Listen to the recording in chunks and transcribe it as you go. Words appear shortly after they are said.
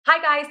Hi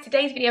guys,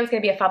 today's video is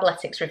going to be a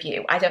Fabletics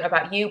review. I don't know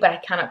about you, but I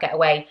cannot get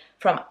away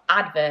from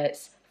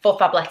adverts for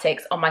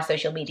Fabletics on my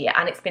social media,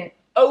 and it's been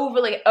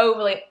overly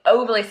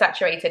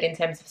saturated in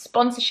terms of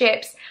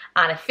sponsorships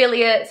and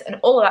affiliates and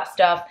all of that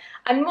stuff.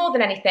 And more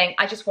than anything,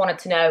 I just wanted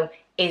to know,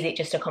 is it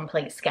just a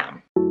complete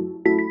scam?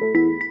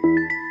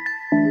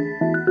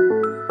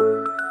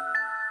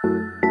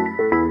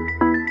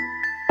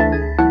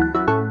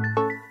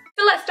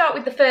 So let's start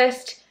with the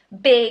first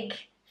big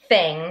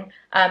thing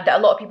that a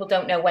lot of people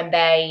don't know when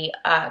they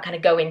kind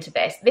of go into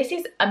this. This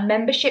is a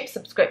membership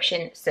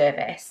subscription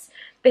service.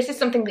 This is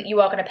something that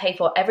you are going to pay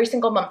for every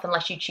single month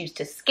unless you choose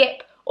to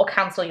skip or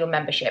cancel your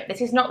membership.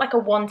 This is not like a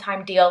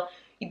one-time deal.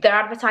 They're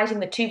advertising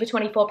the 2 for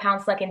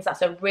 £24 leggings.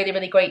 That's a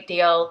really great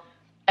deal.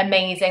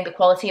 Amazing. The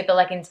quality of the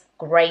leggings,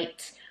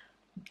 great.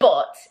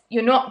 But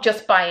you're not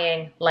just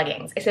buying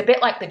leggings. It's a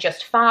bit like the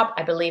Just Fab.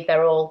 I believe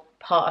they're all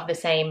part of the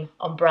same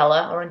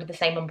umbrella or under the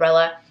same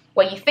umbrella,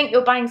 where you think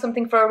you're buying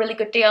something for a really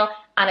good deal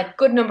and a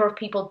good number of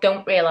people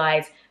don't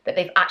realise that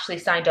they've actually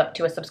signed up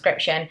to a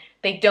subscription.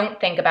 They don't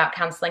think about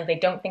cancelling, they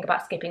don't think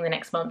about skipping the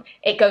next month.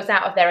 It goes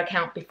out of their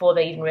account before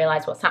they even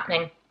realise what's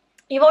happening.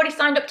 You've already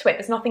signed up to it,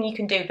 there's nothing you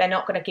can do, they're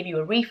not going to give you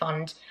a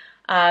refund,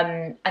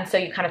 and so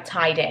you're kind of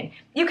tied in.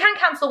 You can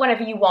cancel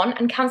whenever you want,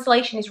 and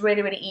cancellation is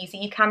really easy.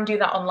 You can do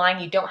that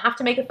online, you don't have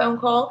to make a phone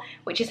call,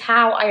 which is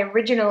how I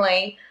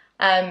originally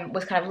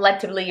was kind of led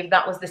to believe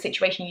that was the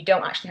situation. You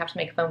don't actually have to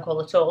make a phone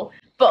call at all.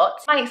 But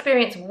my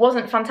experience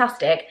wasn't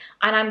fantastic,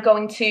 and I'm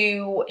going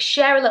to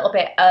share a little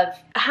bit of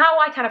how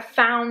I kind of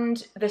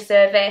found the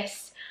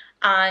service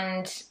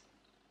and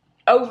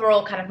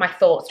overall kind of my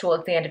thoughts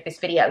towards the end of this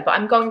video. But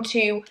I'm going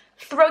to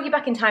throw you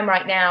back in time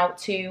right now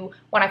to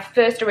when I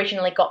first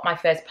originally got my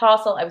first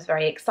parcel. I was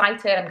very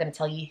excited. I'm going to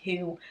tell you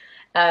who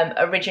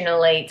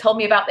originally told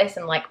me about this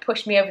and like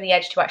pushed me over the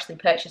edge to actually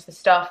purchase the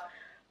stuff.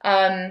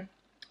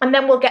 And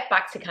then we'll get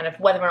back to kind of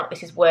whether or not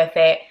this is worth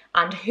it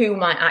and who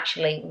might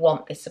actually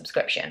want this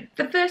subscription.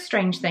 The first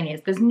strange thing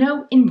is there's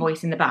no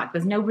invoice in the bag.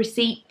 There's no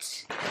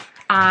receipt.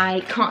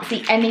 I can't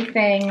see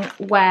anything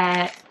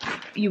where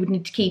you would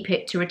need to keep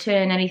it to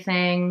return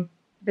anything.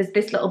 There's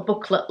this little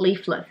booklet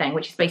leaflet thing,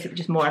 which is basically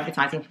just more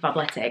advertising for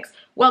Fabletics.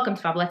 Welcome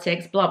to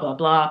Fabletics, blah, blah,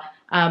 blah.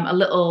 A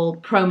little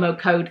promo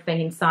code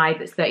thing inside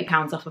that's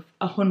 £30 off of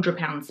a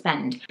 £100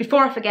 spend.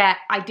 Before I forget,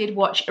 I did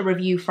watch a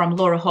review from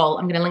Lora Hull.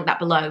 I'm going to link that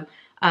below.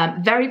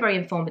 Very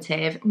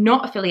informative,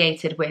 not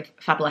affiliated with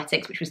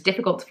Fabletics, which was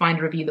difficult to find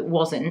a review that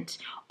wasn't,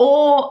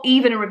 or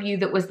even a review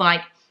that was like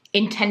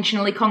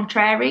intentionally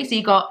contrary. So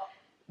you got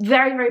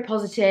very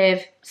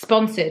positive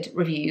sponsored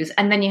reviews,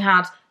 and then you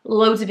had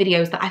loads of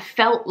videos that I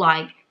felt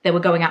like they were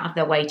going out of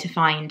their way to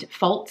find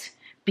fault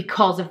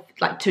because of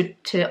like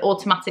to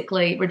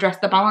automatically redress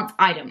the balance.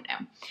 I don't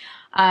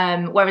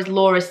know. Whereas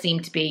Laura's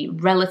seemed to be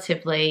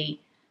relatively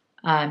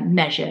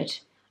measured,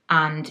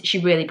 and she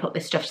really put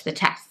this stuff to the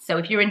test. So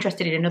if you're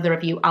interested in another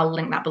review, I'll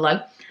link that below.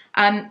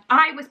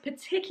 I was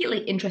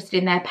particularly interested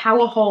in their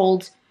Power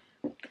Hold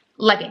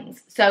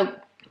leggings. So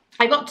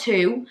I got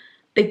two.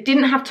 They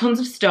didn't have tons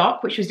of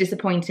stock, which was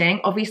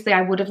disappointing. Obviously,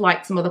 I would have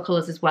liked some other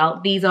colours as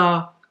well. These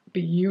are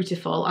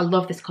beautiful. I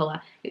love this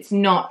colour. It's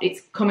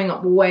coming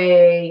up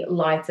way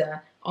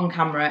lighter on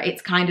camera.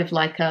 It's kind of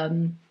like,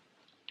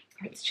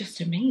 it's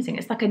just amazing.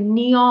 It's like a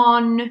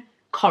neon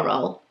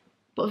coral,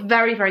 but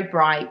very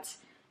bright.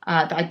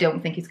 That I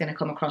don't think is going to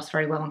come across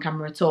very well on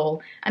camera at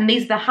all. And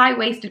these are the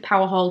high-waisted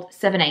Power Hold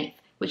 7/8,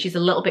 which is a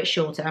little bit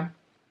shorter,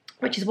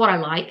 which is what I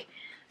like,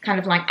 kind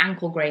of like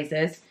ankle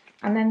grazers.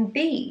 And then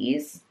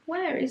these,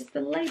 where is the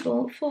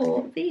label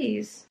for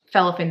these?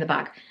 Fell off in the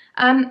bag.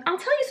 I'll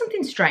tell you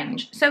something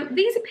strange. So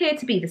these appear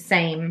to be the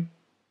same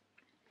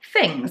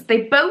things.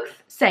 They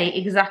both say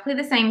exactly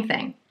the same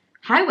thing.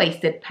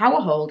 High-waisted Power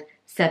Hold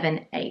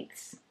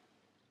 7/8.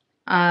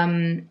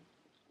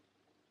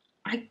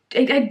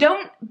 I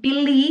don't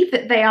believe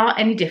that they are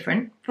any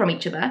different from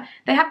each other.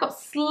 They have got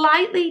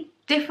slightly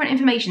different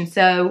information.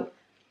 So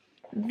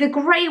the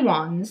grey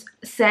ones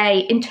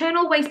say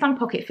internal waistband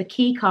pocket for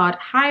key card,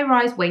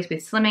 high-rise waist with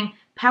slimming,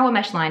 power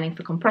mesh lining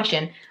for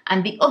compression.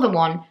 And the other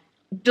one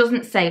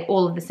doesn't say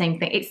all of the same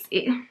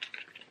thing.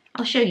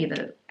 I'll show you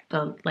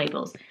the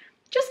labels.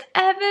 Just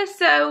ever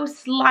so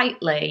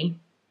slightly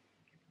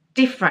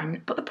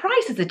different, but the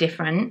prices are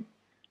different.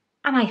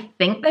 And I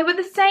think they were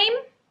the same.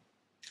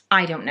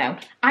 I don't know.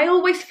 I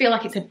always feel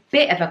like it's a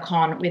bit of a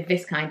con with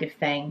this kind of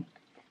thing,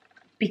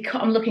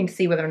 because I'm looking to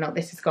see whether or not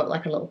this has got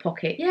like a little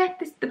pocket. Yeah,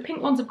 the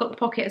pink ones have got the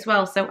pocket as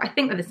well, so I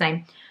think they're the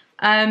same.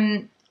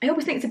 I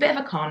always think it's a bit of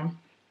a con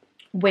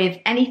with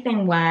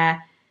anything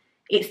where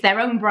it's their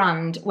own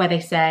brand, where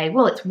they say,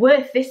 well, it's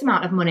worth this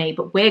amount of money,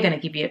 but we're going to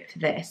give you it for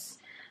this.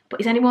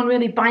 But is anyone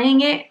really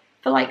buying it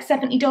for like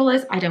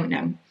 $70? I don't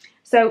know.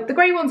 So the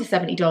grey ones are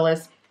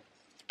 $70.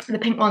 The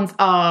pink ones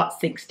are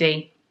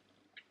 $60.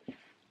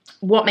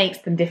 What makes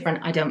them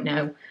different, I don't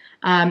know.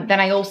 Then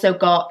I also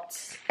got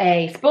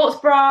a sports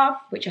bra,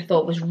 which I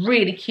thought was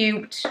really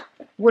cute.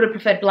 Would have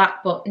preferred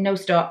black, but no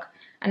stock.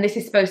 And this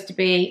is supposed to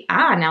be,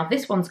 now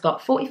this one's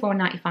got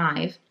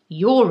 €44.95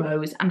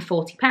 and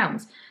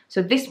 £40.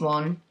 So this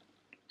one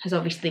has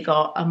obviously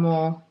got a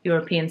more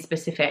European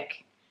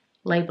specific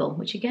label,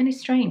 which again is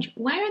strange.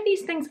 Where are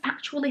these things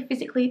actually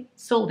physically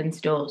sold in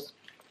stores?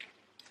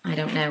 I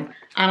don't know.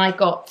 And I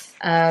got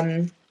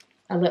a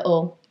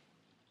little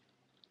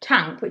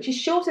tank, which is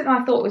shorter than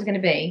I thought it was going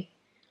to be.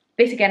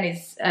 This again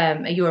is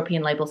a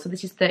European label, so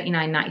this is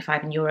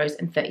 £39.95 in euros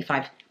and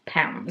 £35.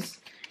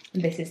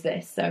 And this is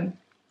this. So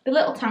the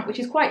little tank, which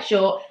is quite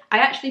short. I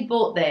actually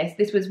bought this.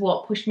 This was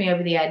what pushed me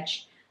over the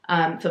edge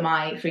for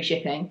my free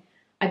shipping.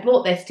 I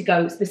bought this to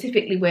go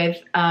specifically with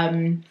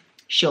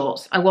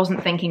shorts. I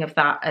wasn't thinking of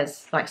that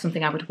as like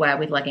something I would wear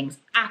with leggings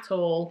at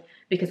all,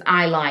 because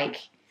I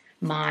like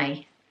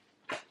my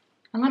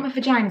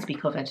vagina to be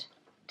covered,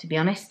 to be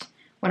honest.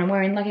 When I'm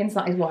wearing leggings,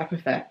 that is what I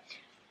prefer.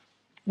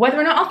 Whether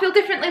or not I'll feel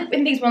differently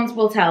in these ones,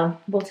 we'll tell.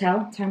 We'll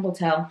tell. Time will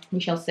tell. We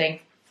shall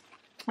see.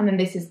 And then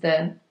this is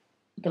the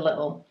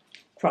little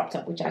crop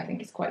top, which I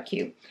think is quite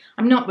cute.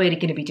 I'm not really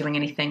going to be doing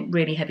anything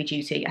really heavy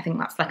duty. I think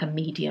that's like a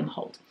medium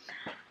hold.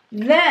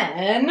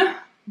 Then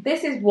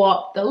this is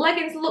what the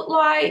leggings look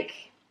like.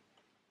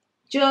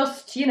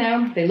 Just, you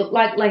know, they look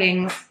like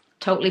leggings,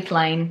 totally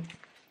plain.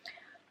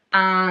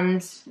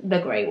 And the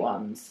grey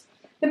ones.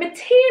 The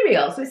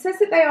material, so it says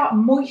that they are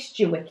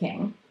moisture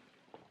wicking.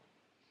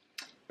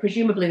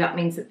 Presumably that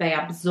means that they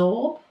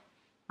absorb.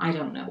 I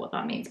don't know what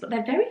that means, but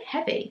they're very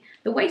heavy.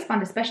 The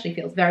waistband especially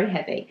feels very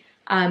heavy.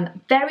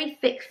 Very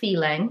thick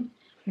feeling.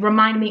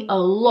 Remind me a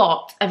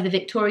lot of the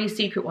Victoria's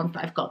Secret ones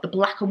that I've got. The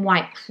black and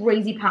white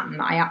crazy pattern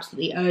that I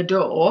absolutely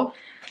adore.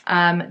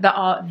 That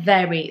are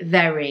very,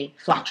 very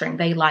flattering.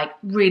 They like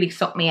really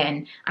suck me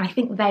in. And I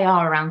think they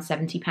are around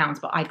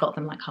 £70, but I got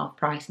them like half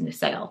price in the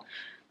sale.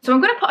 So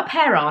I'm going to put a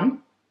pair on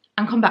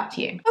and come back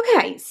to you.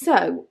 Okay,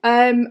 so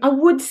I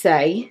would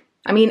say,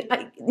 I mean,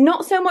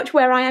 not so much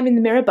where I am in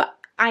the mirror, but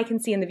I can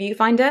see in the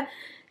viewfinder.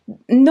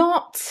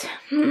 Not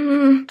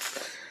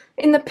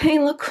in the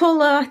paler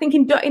colour. I think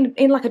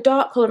in like a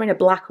dark colour, in a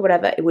black or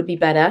whatever, it would be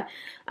better.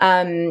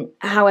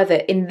 However,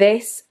 in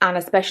this, and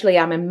especially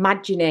I'm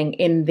imagining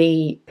in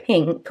the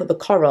pink or the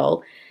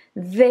coral,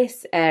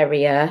 this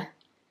area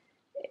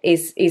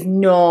is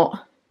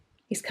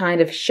kind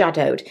of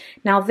shadowed.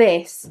 Now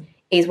this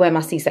is where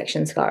my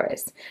C-section scar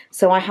is.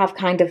 So I have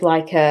kind of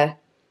like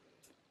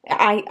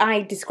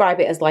I describe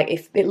it as like,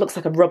 if it looks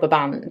like a rubber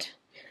band.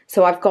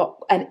 So I've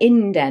got an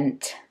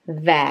indent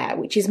there,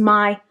 which is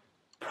my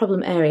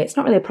problem area. It's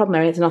not really a problem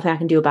area, there's nothing I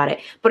can do about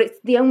it. But it's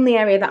the only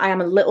area that I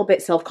am a little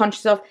bit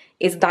self-conscious of,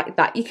 is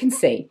that you can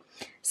see.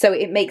 So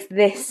it makes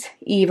this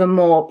even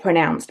more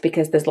pronounced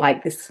because there's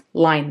like this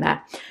line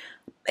there.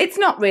 It's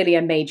not really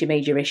a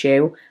major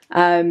issue.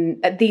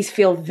 These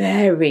feel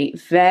very,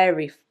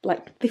 very,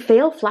 like, they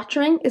feel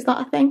flattering. Is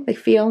that a thing? They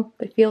feel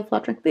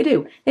flattering. They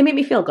do. They make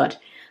me feel good.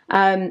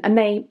 And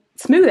they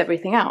smooth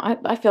everything out.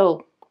 I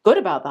feel good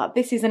about that.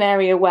 This is an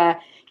area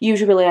where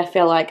usually I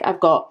feel like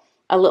I've got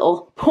a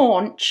little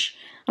paunch,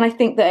 and I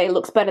think that it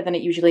looks better than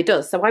it usually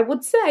does. So I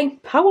would say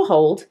power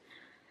hold.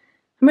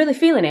 I'm really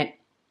feeling it.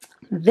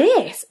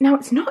 This, now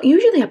it's not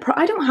usually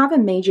I don't have a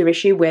major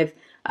issue with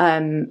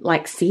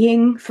like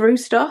seeing through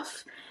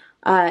stuff.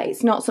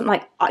 It's not something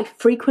like I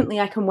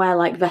can wear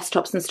like vest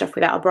tops and stuff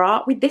without a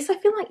bra. With this, I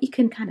feel like you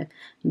can kind of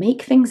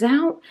make things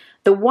out.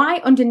 The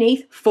white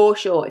underneath, for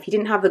sure. If you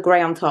didn't have the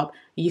grey on top,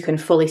 you can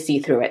fully see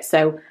through it.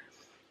 So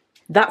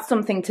that's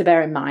something to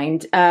bear in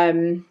mind.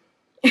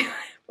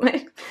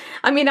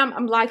 I mean,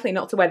 I'm likely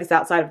not to wear this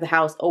outside of the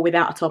house or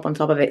without a top on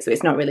top of it, so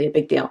it's not really a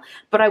big deal.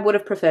 But I would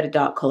have preferred a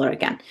dark colour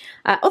again.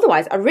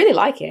 Otherwise, I really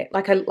like it.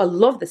 Like, I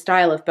love the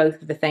style of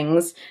both of the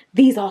things.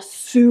 These are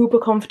super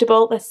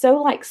comfortable. They're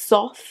so, like,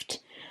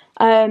 soft.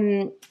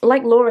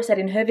 Like Laura said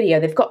in her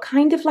video, they've got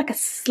kind of like a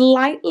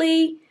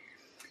slightly,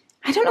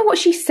 I don't know what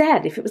she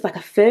said, if it was like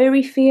a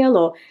furry feel,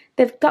 or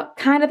they've got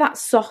kind of that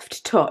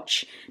soft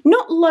touch.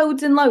 Not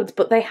loads and loads,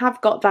 but they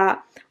have got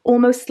that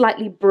almost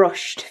slightly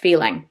brushed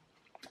feeling.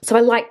 So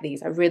I like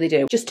these, I really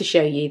do. Just to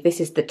show you, this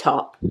is the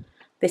top.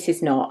 This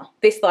is not.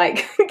 This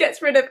like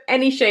gets rid of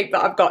any shape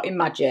that I've got,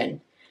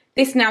 imagine.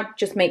 This now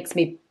just makes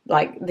me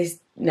like this,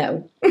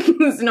 no,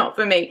 it's not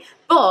for me.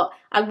 But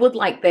I would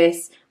like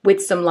this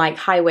with some like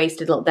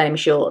high-waisted little denim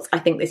shorts. I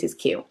think this is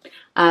cute.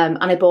 And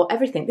I bought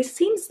everything. This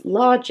seems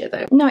larger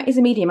though. No, it is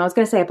a medium. I was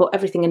gonna say I bought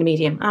everything in a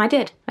medium, and I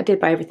did. I did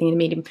buy everything in a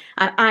medium.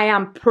 And I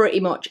am pretty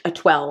much a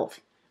 12,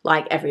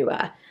 like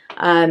everywhere.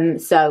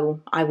 So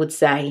I would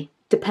say,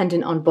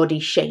 dependent on body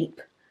shape,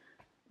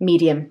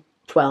 medium,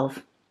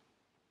 12,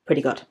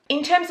 pretty good.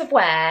 In terms of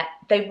wear,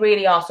 they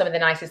really are some of the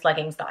nicest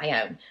leggings that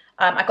I own.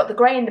 I've got the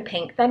grey and the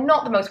pink. They're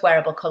not the most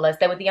wearable colours.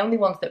 They were the only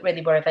ones that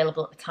really were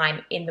available at the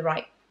time in the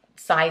right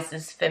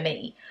sizes for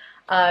me.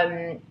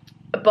 But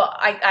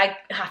I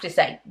have to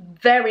say,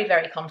 very,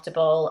 very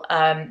comfortable.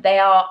 They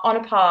are on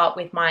a par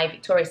with my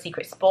Victoria's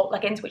Secret sport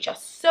leggings, which are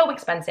so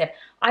expensive.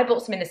 I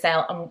bought some in the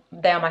sale, and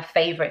they are my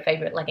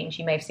favourite leggings.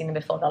 You may have seen them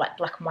before. They're like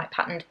black and white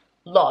patterned.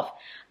 Love.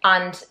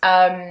 And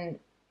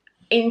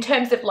in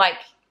terms of like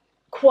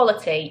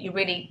quality,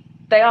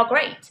 they are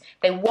great.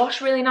 They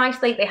wash really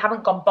nicely. They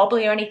haven't gone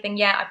bobbly or anything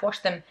yet. I've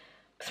washed them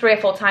 3 or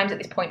 4 times at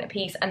this point a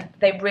piece, and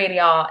they really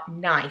are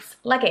nice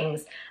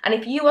leggings. And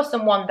if you are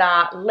someone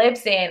that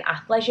lives in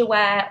athleisure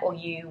wear, or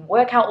you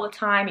work out all the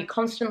time, you're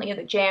constantly at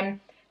the gym,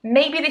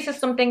 maybe this is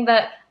something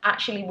that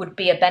actually would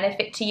be a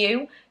benefit to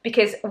you,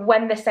 because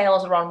when the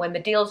sales are on, when the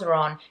deals are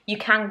on, you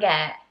can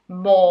get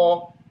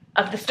more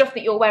of the stuff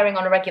that you're wearing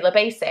on a regular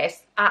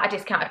basis at a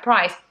discounted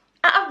price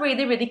at a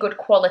really, really good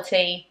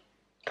quality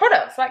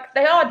products. Like,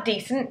 they are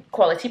decent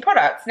quality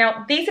products.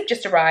 Now, these have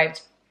just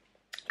arrived.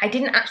 I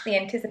didn't actually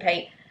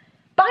anticipate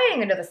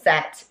buying another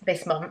set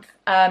this month,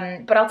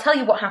 but I'll tell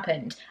you what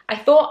happened. I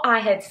thought I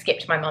had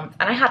skipped my month,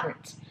 and I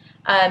hadn't.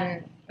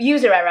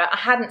 User error, I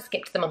hadn't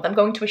skipped the month. I'm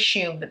going to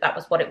assume that that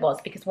was what it was,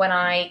 because when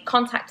I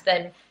contacted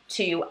them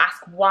to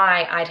ask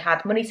why I'd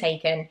had money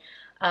taken,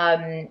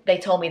 they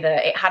told me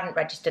that it hadn't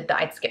registered that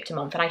I'd skipped a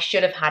month, and I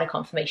should have had a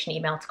confirmation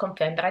email to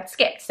confirm that I'd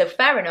skipped. So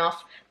fair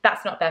enough,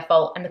 that's not their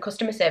fault, and the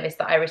customer service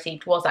that I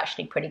received was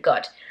actually pretty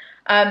good.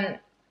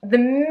 The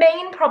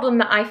main problem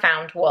that I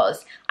found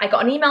was I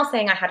got an email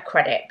saying I had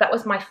credit. That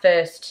was my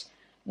first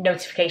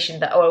notification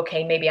that, oh,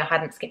 okay, maybe I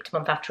hadn't skipped a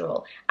month after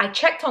all. I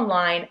checked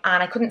online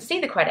and I couldn't see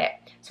the credit.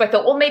 So I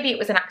thought, well, maybe it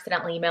was an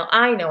accidental email.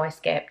 I know I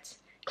skipped.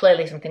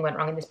 Clearly something went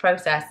wrong in this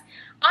process.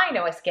 I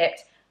know I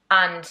skipped,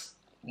 and,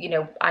 you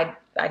know, I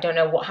don't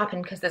know what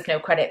happened because there's no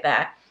credit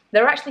there.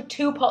 There are actually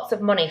 2 pots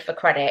of money for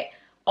credit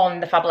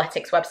on the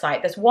Fabletics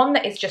website. There's one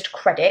that is just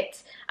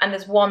credit, and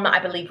there's one that I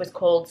believe was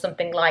called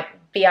something like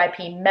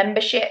VIP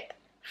membership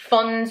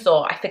funds,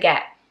 or I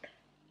forget.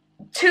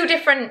 2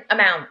 different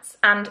amounts,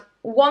 and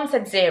one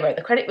said 0,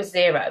 the credit was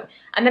 0,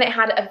 and then it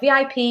had a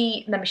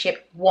VIP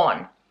membership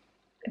 1.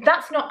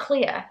 That's not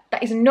clear.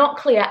 That is not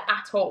clear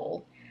at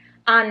all.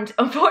 And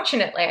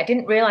unfortunately, I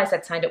didn't realise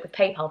I'd signed up with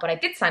PayPal, but I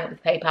did sign up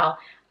with PayPal,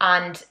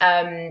 and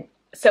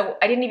so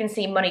I didn't even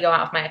see money go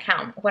out of my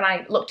account. When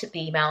I looked at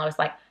the email, I was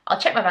like, I'll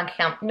check my bank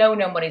account. No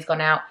money's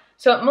gone out.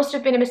 So it must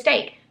have been a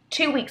mistake.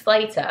 2 weeks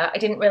later, I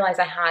didn't realise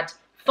I had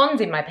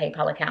funds in my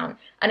PayPal account,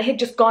 and it had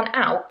just gone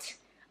out,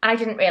 and I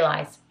didn't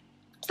realise.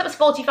 So that was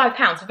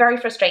 £45, very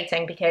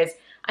frustrating, because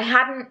I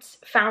hadn't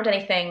found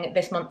anything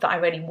this month that I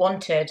really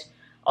wanted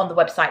on the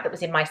website that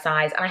was in my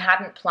size, and I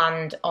hadn't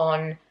planned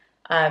on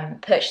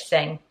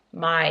purchasing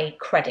my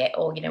credit,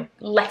 or, you know,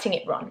 letting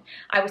it run.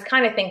 I was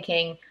kind of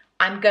thinking,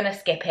 I'm gonna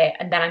skip it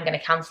and then I'm gonna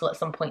cancel at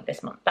some point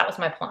this month. That was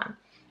my plan.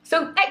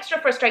 So extra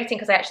frustrating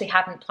because I actually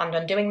hadn't planned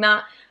on doing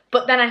that,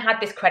 but then I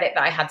had this credit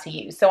that I had to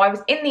use. So I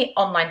was in the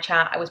online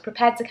chat, I was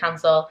prepared to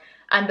cancel,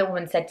 and the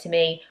woman said to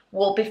me,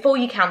 well, before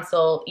you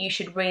cancel, you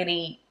should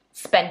really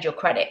spend your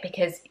credit,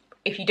 because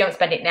if you don't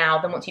spend it now,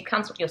 then once you've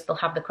cancelled, you'll still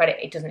have the credit.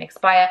 It doesn't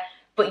expire,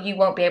 but you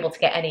won't be able to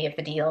get any of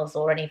the deals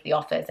or any of the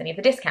offers, any of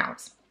the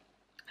discounts.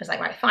 I was like,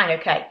 right, fine,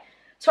 okay.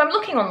 So I'm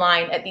looking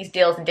online at these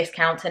deals and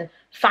discounts and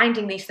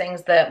finding these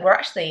things that were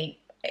actually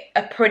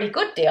a pretty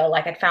good deal.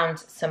 Like, I'd found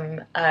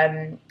some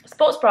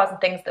sports bras and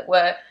things that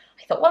were,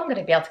 I thought, well, I'm going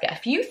to be able to get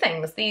a few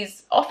things.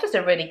 These offers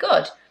are really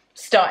good.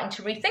 Starting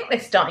to rethink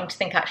this, starting to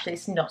think, actually,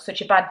 it's not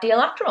such a bad deal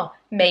after all.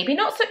 Maybe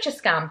not such a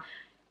scam.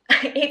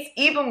 It's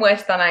even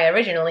worse than I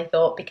originally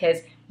thought,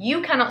 because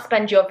you cannot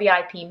spend your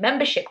VIP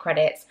membership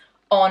credits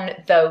on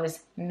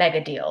those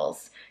mega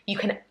deals. You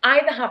can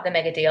either have the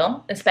mega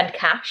deal and spend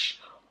cash,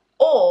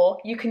 or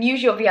you can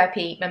use your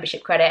VIP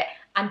membership credit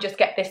and just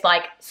get this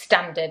like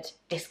standard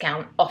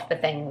discount off the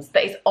things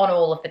that is on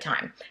all of the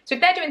time. So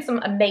if they're doing some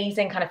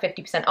amazing kind of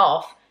 50%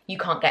 off, you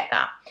can't get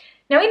that.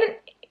 Now,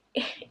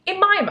 in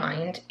my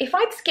mind, if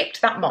I'd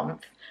skipped that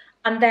month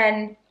and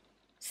then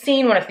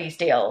seen one of these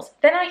deals,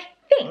 then I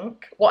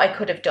think what I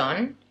could have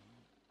done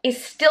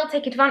is still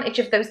take advantage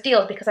of those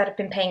deals because I'd have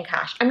been paying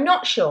cash. I'm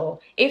not sure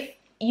if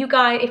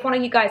one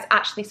of you guys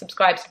actually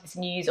subscribes to this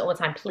and you use it all the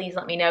time, please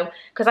let me know,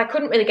 because I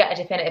couldn't really get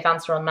a definitive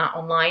answer on that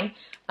online.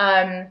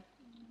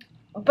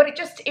 But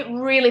it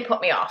really put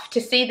me off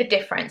to see the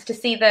difference, to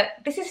see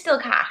that this is still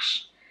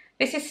cash.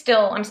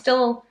 I'm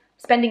still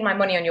spending my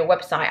money on your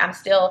website. I'm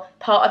still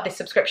part of this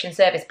subscription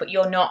service, but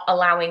you're not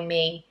allowing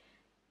me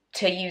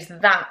to use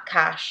that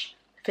cash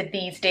for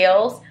these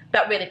deals.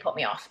 That really put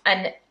me off.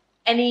 And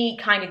any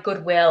kind of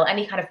goodwill,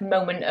 any kind of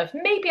moment of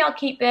maybe I'll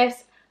keep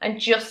this and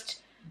just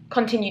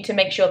continue to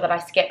make sure that I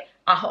skip,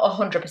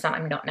 100%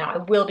 I'm not now. I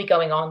will be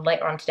going on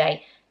later on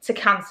today to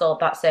cancel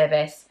that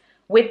service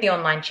with the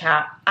online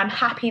chat. I'm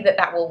happy that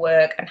that will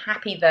work. I'm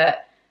happy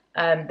that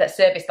that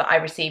service that I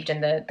received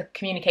and the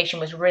communication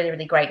was really,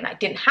 really great, and I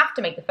didn't have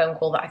to make the phone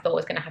call that I thought I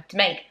was going to have to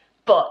make,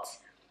 but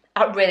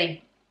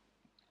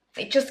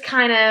it just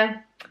kind of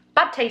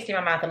bad taste in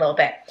my mouth a little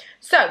bit.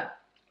 So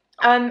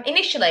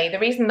initially, the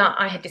reason that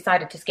I had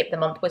decided to skip the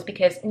month was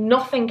because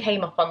nothing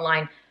came up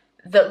online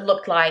that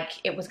looked like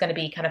it was going to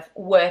be kind of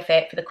worth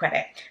it for the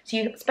credit. So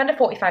you spend a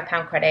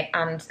 £45 credit,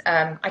 and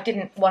I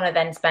didn't want to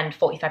then spend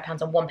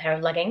 £45 on one pair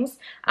of leggings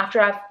after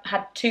I've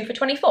had 2 for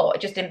 24.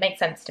 It just didn't make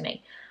sense to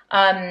me.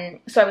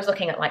 So I was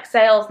looking at like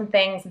sales and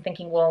things and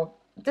thinking, well,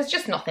 there's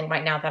just nothing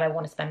right now that I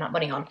want to spend that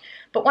money on.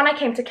 But when I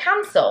came to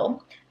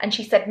cancel and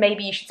she said,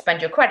 maybe you should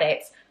spend your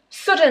credits,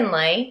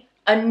 suddenly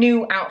a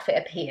new outfit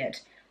appeared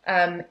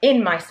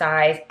in my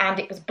size, and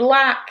it was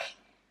black,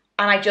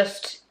 And I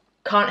just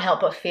can't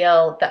help but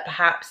feel that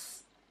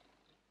perhaps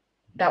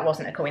that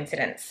wasn't a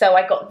coincidence. So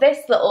I got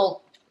this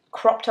little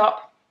crop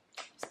top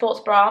sports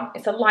bra.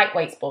 It's a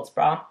lightweight sports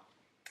bra.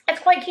 It's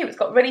quite cute. It's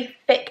got really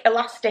thick,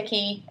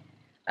 elasticy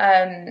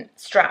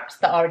straps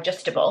that are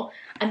adjustable.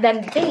 And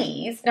then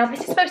these, now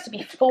this is supposed to be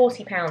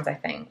 £40, I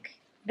think.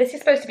 This is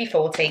supposed to be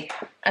 40,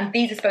 and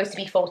these are supposed to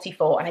be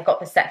 44, and I got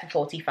the set for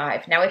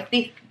 45. Now, if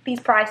these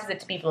prices are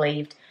to be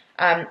believed,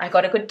 I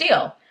got a good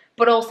deal.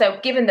 But also,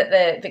 given that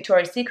the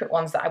Victoria's Secret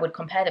ones that I would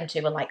compare them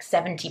to are like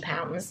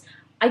 £70,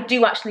 I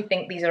do actually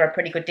think these are a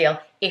pretty good deal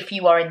if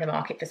you are in the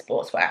market for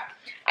sportswear.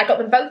 I got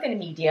them both in a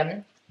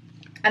medium,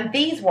 and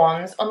these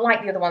ones,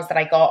 unlike the other ones that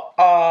I got,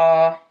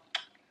 are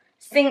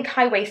Sync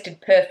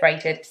high-waisted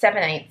perforated,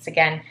 7/8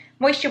 again,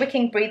 moisture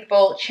wicking,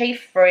 breathable,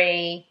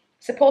 chafe-free,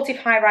 supportive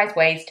high-rise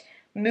waist,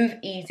 move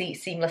easy,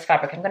 seamless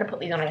fabric. I'm going to put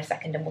these on in a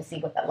second and we'll see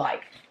what they're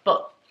like.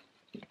 But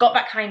got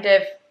that kind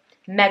of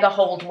mega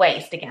hold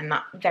waist, again,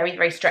 that very,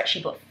 very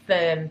stretchy but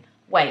firm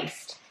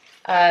waist.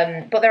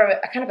 But they're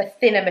a kind of a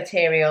thinner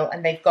material,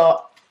 and they've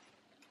got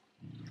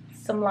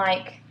some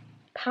like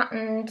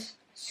patterned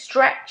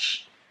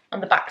stretch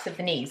on the backs of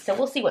the knees. So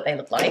we'll see what they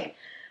look like.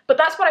 But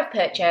that's what I've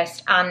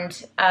purchased,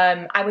 and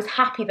I was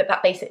happy that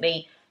that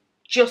basically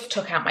just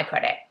took out my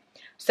credit.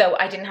 So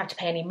I didn't have to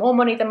pay any more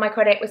money than my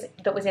credit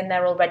that was in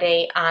there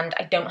already, and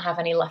I don't have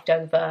any left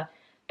over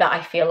that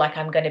I feel like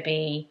I'm going to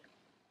be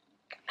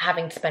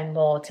having to spend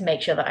more to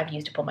make sure that I've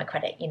used up all my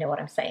credit, you know what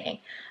I'm saying.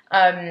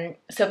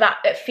 So that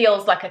it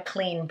feels like a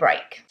clean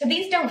break. So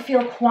these don't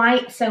feel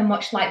quite so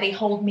much like they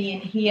hold me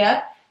in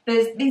here.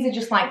 These are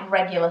just like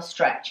regular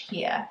stretch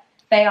here.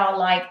 They are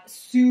like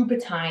super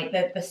tight.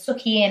 The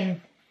sucky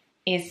in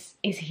is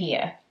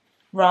here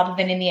rather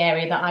than in the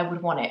area that I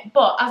would want it.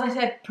 But as I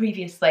said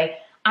previously,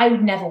 I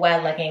would never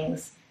wear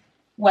leggings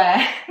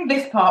where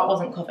this part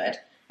wasn't covered.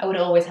 I would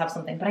always have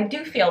something. But I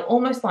do feel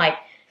almost like,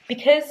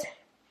 because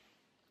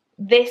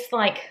this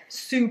like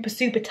super,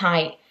 super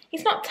tight,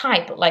 it's not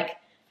tight, but like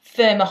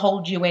firmer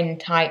hold you in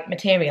type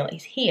material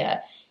is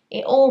here,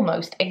 it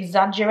almost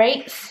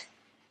exaggerates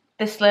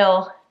this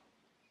little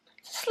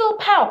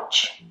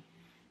pouch.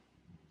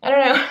 I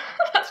don't know,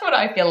 that's what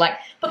I feel like.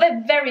 But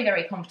they're very,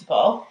 very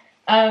comfortable.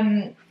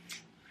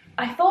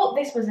 I thought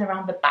this was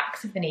around the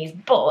backs of the knees,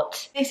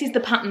 but this is the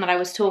pattern that I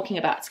was talking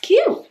about. It's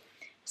cute.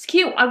 It's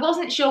cute. I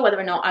wasn't sure whether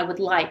or not I would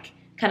like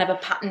kind of a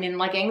pattern in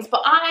leggings,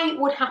 but I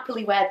would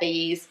happily wear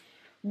these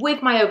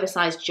with my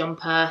oversized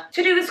jumper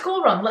to do the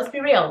school run. Let's be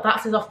real,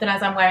 that's as often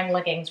as I'm wearing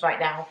leggings right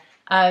now.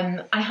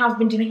 I have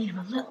been doing, you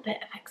know, a little bit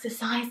of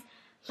exercise,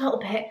 little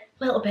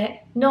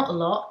bit, not a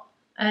lot.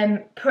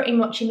 Pretty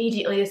much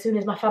immediately as soon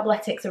as my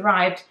Fabletics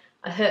arrived,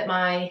 I hurt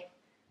my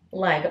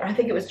leg. I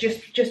think it was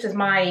just as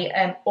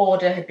my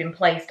order had been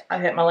placed, I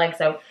hurt my leg,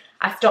 so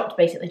I stopped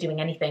basically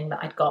doing anything that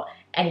I'd got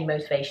any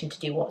motivation to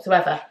do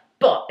whatsoever.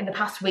 But in the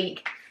past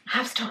week, I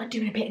have started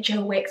doing a bit of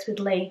Joe Wicks with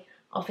Lee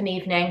of an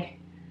evening,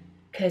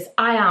 because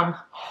I am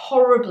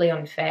horribly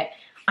unfit,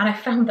 and I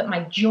found that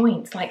my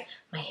joints, like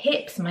my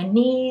hips, my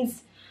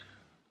knees,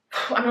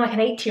 I'm like an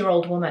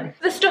 80-year-old woman.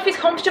 The stuff is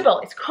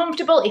comfortable. It's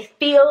comfortable. It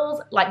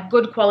feels like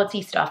good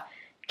quality stuff.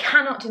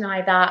 Cannot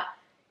deny that.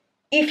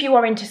 If you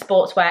are into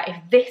sportswear, if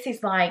this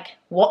is like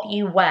what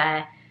you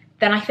wear,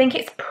 then I think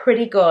it's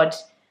pretty good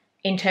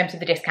in terms of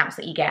the discounts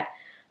that you get.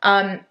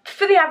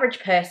 For the average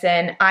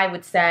person, I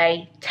would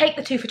say take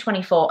the 2 for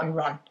 $24 and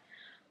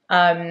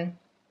run.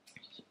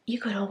 You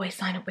could always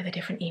sign up with a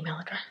different email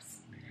address.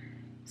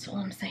 That's all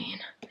I'm saying.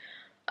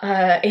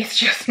 It's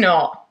just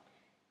not.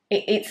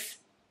 It's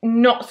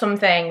not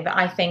something that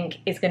I think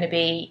is going to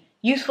be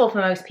useful for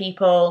most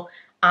people,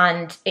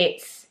 and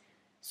it's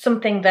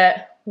something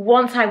that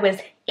once I was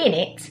in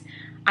it,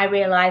 I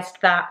realised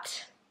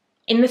that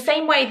in the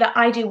same way that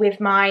I do with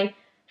my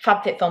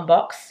FabFitFun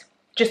box,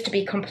 just to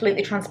be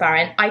completely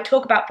transparent, I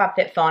talk about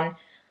FabFitFun,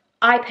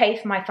 I pay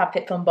for my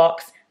FabFitFun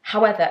box.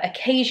 However,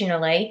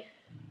 occasionally,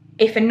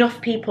 if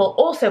enough people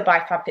also buy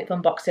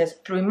FabFitFun boxes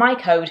through my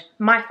code,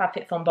 my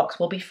FabFitFun box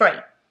will be free,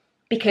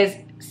 because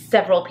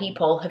several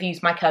people have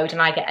used my code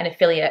and I get an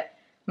affiliate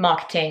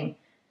marketing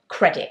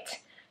credit.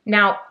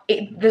 Now,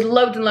 there's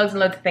loads and loads and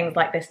loads of things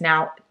like this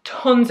now.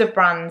 Tons of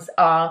brands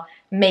are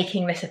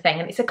making this a thing,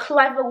 and it's a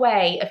clever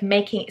way of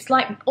making, it's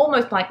like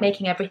almost like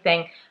making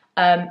everything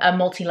a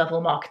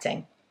multi-level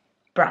marketing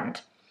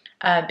brand,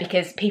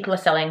 because people are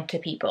selling to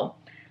people.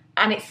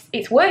 And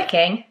it's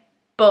working,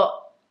 but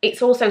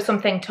it's also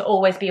something to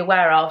always be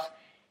aware of.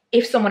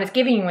 If someone is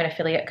giving you an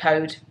affiliate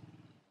code,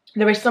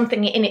 there is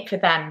something in it for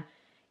them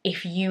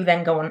if you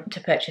then go on to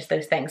purchase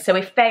those things. So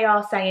if they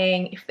are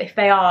saying, if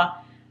they are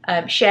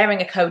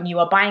sharing a code and you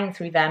are buying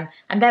through them,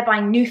 and they're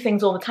buying new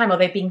things all the time, or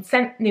they're being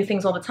sent new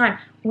things all the time,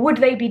 would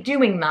they be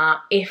doing that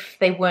if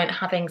they weren't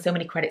having so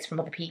many credits from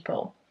other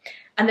people?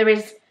 And there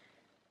is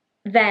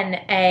then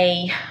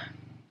a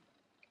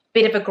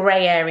bit of a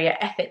grey area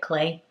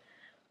ethically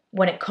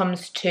when it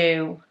comes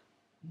to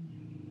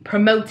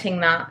promoting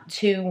that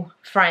to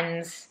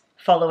friends,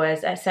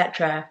 followers,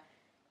 etc.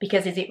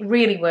 Because is it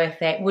really worth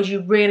it? Would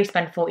you really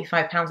spend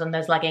 £45 on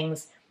those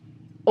leggings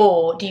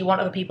Or do you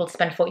want other people to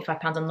spend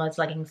 £45 on loads of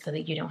leggings so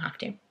that you don't have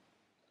to?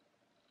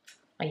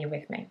 Are you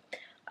with me?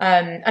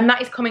 And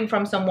that is coming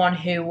from someone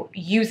who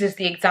uses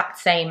the exact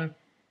same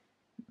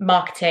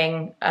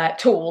marketing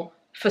tool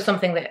for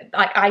something that,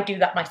 like, I do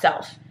that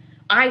myself.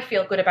 I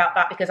feel good about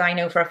that because I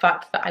know for a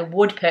fact that I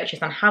would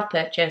purchase and have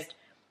purchased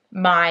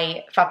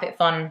my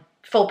FabFitFun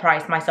full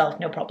price myself,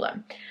 no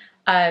problem.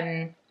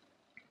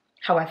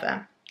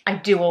 However, I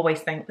do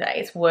always think that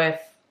it's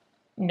worth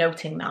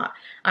noting that,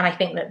 and I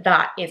think that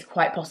that is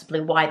quite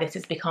possibly why this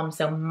has become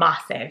so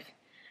massive,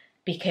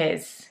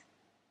 because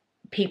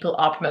people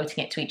are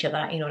promoting it to each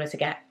other in order to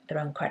get their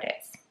own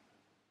credits.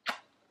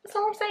 That's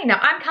all I'm saying. Now,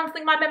 I'm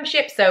cancelling my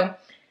membership, so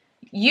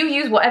you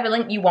use whatever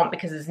link you want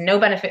because there's no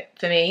benefit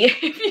for me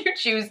if you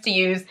choose to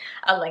use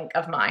a link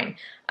of mine.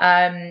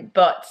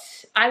 But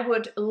I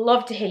would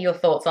love to hear your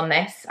thoughts on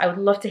this. I would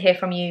love to hear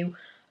from you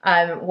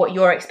what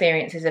your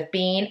experiences have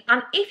been.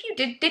 And if you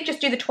did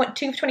just do the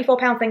 2 for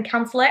 £24 then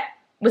cancel it,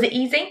 was it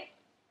easy?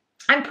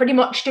 I'm pretty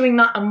much doing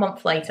that a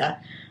month later.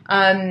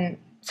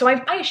 So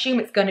I assume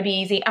it's going to be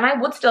easy, and I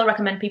would still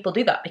recommend people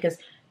do that because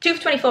 2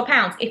 for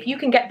 £24, if you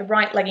can get the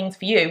right leggings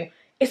for you,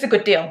 it's a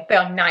good deal. They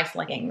are nice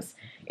leggings.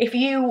 If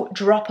you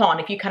drop on,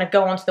 if you kind of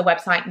go onto the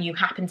website and you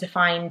happen to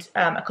find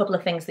a couple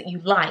of things that you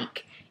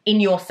like in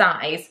your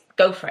size,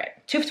 go for it.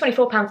 2 for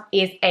 £24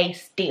 is a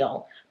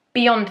steal.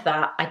 Beyond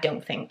that, I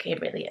don't think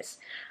it really is.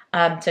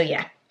 So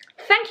yeah,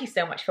 thank you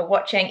so much for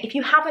watching. If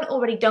you haven't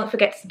already, don't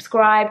forget to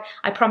subscribe.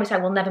 I promise I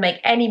will never make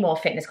any more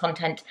fitness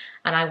content,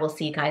 and I will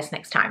see you guys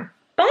next time.